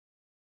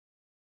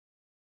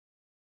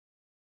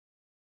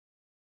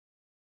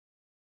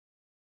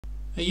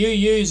Are you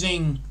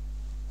using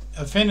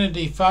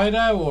Affinity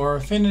Photo or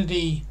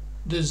Affinity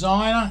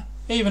Designer,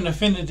 even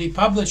Affinity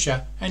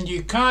Publisher, and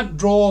you can't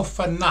draw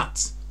for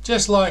nuts,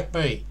 just like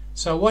me?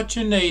 So what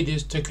you need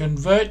is to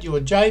convert your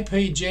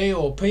JPG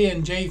or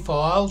PNG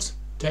files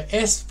to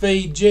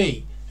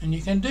SVG, and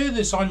you can do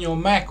this on your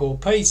Mac or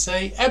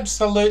PC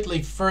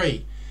absolutely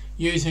free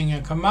using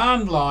a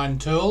command line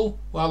tool.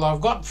 Well,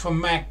 I've got for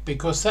Mac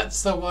because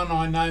that's the one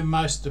I know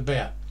most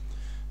about.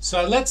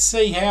 So let's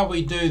see how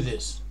we do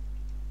this.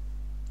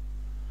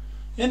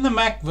 In the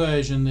Mac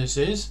version, this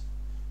is,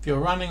 if you're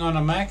running on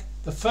a Mac,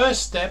 the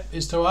first step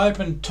is to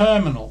open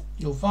Terminal.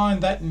 You'll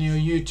find that in your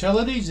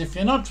utilities. If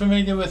you're not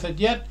familiar with it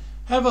yet,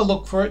 have a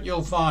look for it,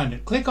 you'll find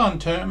it. Click on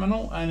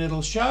Terminal and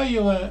it'll show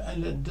you a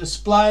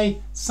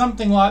display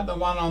something like the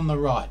one on the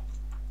right.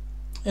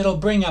 It'll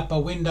bring up a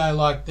window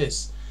like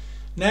this.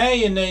 Now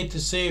you need to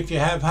see if you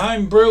have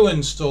Homebrew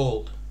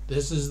installed.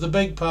 This is the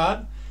big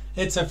part.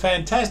 It's a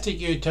fantastic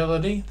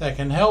utility that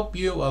can help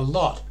you a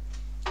lot.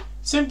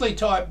 Simply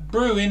type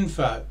brew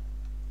info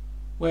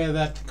where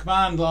that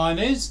command line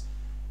is,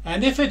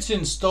 and if it's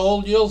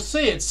installed you'll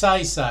see it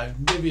say so,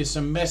 give you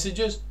some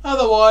messages.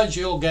 Otherwise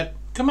you'll get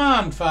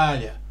command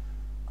failure,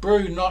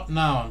 brew not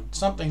known,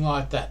 something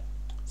like that.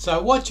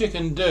 So what you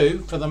can do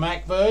for the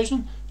Mac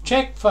version,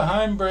 check for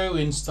Homebrew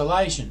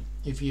installation.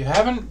 If you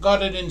haven't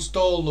got it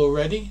installed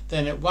already,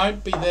 then it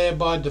won't be there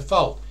by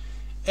default.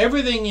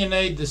 Everything you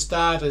need to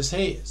start is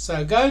here.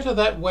 So go to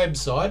that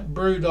website,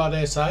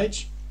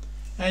 brew.sh,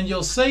 and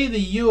you'll see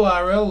the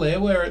URL there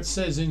where it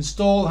says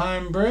install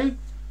Homebrew.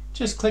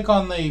 Just click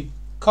on the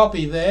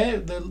copy there,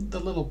 the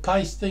little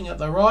paste thing at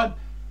the right.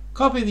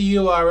 Copy the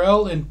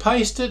URL and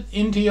paste it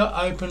into your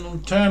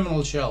open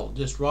terminal shell.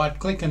 Just right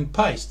click and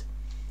paste.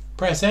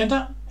 Press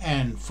enter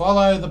and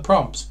follow the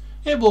prompts.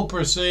 It will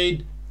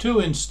proceed to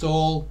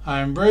install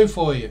Homebrew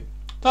for you.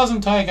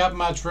 Doesn't take up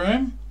much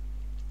room.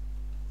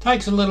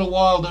 Takes a little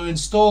while to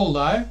install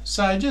though,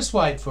 so just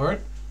wait for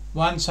it.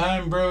 Once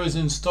Homebrew is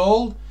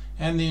installed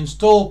and the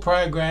install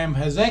program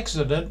has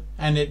exited,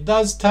 and it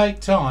does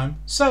take time,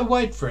 so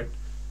wait for it,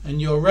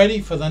 and you're ready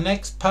for the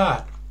next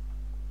part,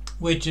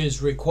 which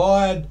is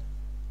required.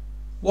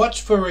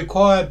 Watch for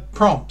required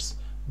prompts,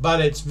 but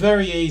it's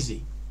very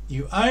easy.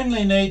 You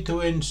only need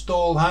to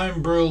install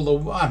Homebrew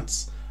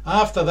once.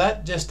 After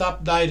that, just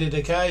update it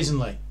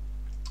occasionally.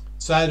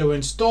 So to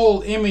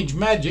install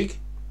ImageMagick,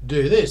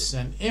 do this,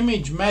 and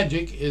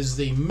ImageMagick is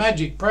the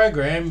magic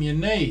program you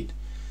need.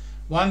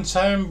 Once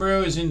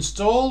Homebrew is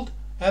installed,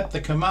 at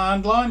the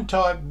command line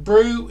type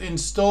brew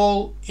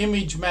install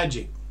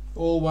ImageMagick,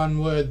 all one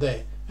word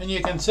there, and you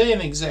can see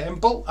an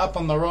example up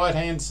on the right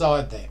hand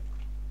side there.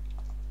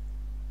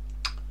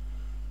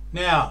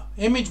 Now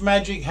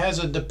ImageMagick has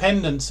a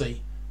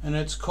dependency and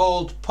it's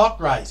called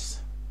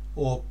POTRACE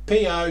or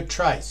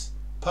POTRACE,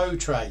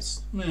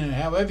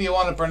 however you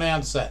want to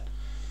pronounce that.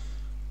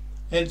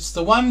 It's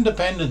the one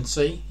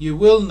dependency you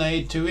will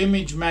need to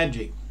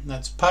ImageMagick.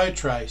 That's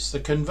POTRACE. The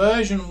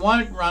conversion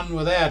won't run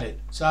without it,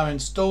 so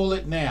install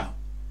it now.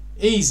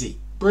 Easy.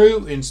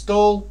 Brew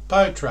install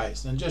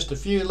POTRACE, and just a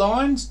few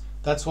lines.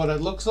 That's what it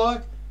looks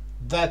like.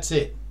 That's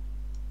it.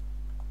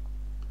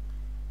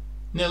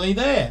 Nearly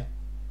there.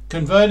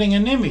 Converting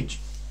an image.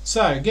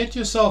 So get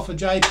yourself a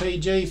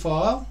JPG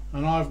file,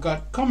 and I've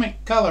got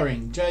comic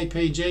coloring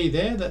JPG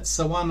there. That's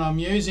the one I'm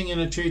using in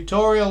a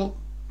tutorial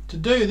to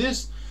do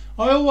this.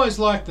 I always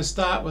like to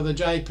start with a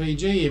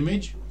JPG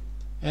image,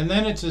 and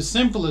then it's as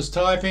simple as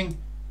typing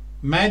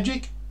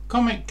Magick,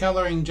 comic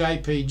coloring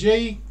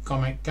JPG,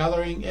 comic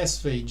coloring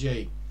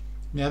SVG.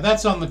 Now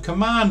that's on the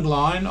command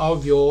line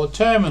of your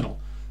terminal.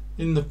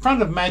 In the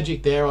front of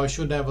Magick there I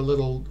should have a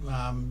little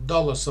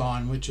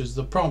 $, which is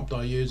the prompt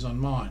I use on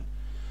mine.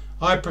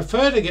 I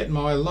prefer to get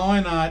my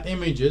line art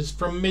images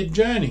from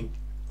Midjourney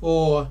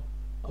or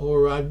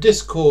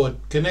Discord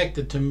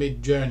connected to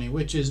Midjourney,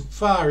 which is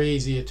far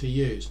easier to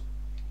use.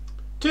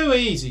 Too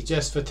easy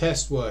just for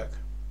test work.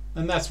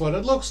 And that's what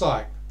it looks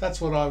like.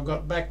 That's what I've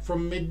got back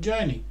from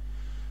Midjourney.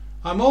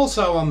 I'm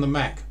also on the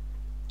Mac.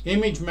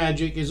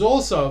 ImageMagick is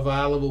also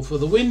available for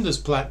the Windows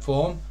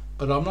platform,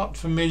 but I'm not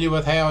familiar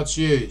with how it's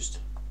used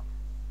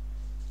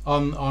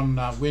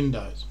on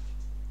Windows.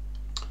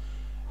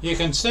 You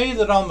can see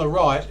that on the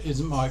right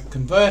is my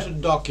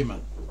converted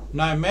document.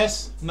 No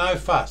mess, no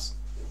fuss,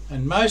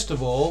 and most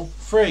of all,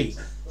 free.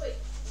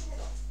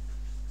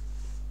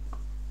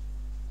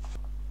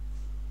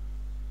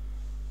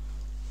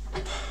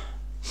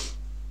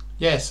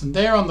 Yes, and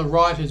there on the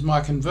right is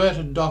my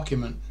converted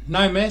document.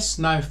 No mess,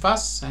 no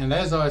fuss, and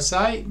as I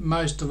say,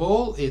 most of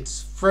all,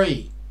 it's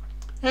free.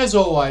 As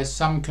always,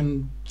 some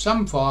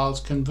files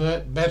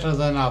convert better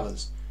than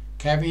others.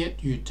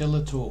 Caveat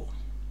utilitor.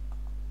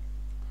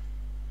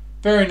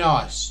 Very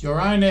nice. Your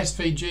own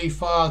SVG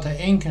file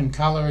to ink and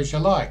colour as you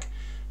like.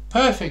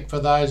 Perfect for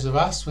those of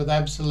us with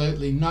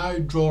absolutely no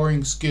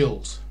drawing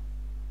skills.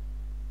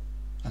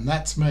 And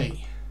that's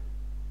me.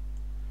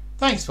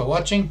 Thanks for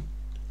watching.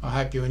 I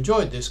hope you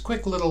enjoyed this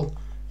quick little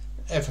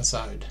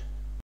episode.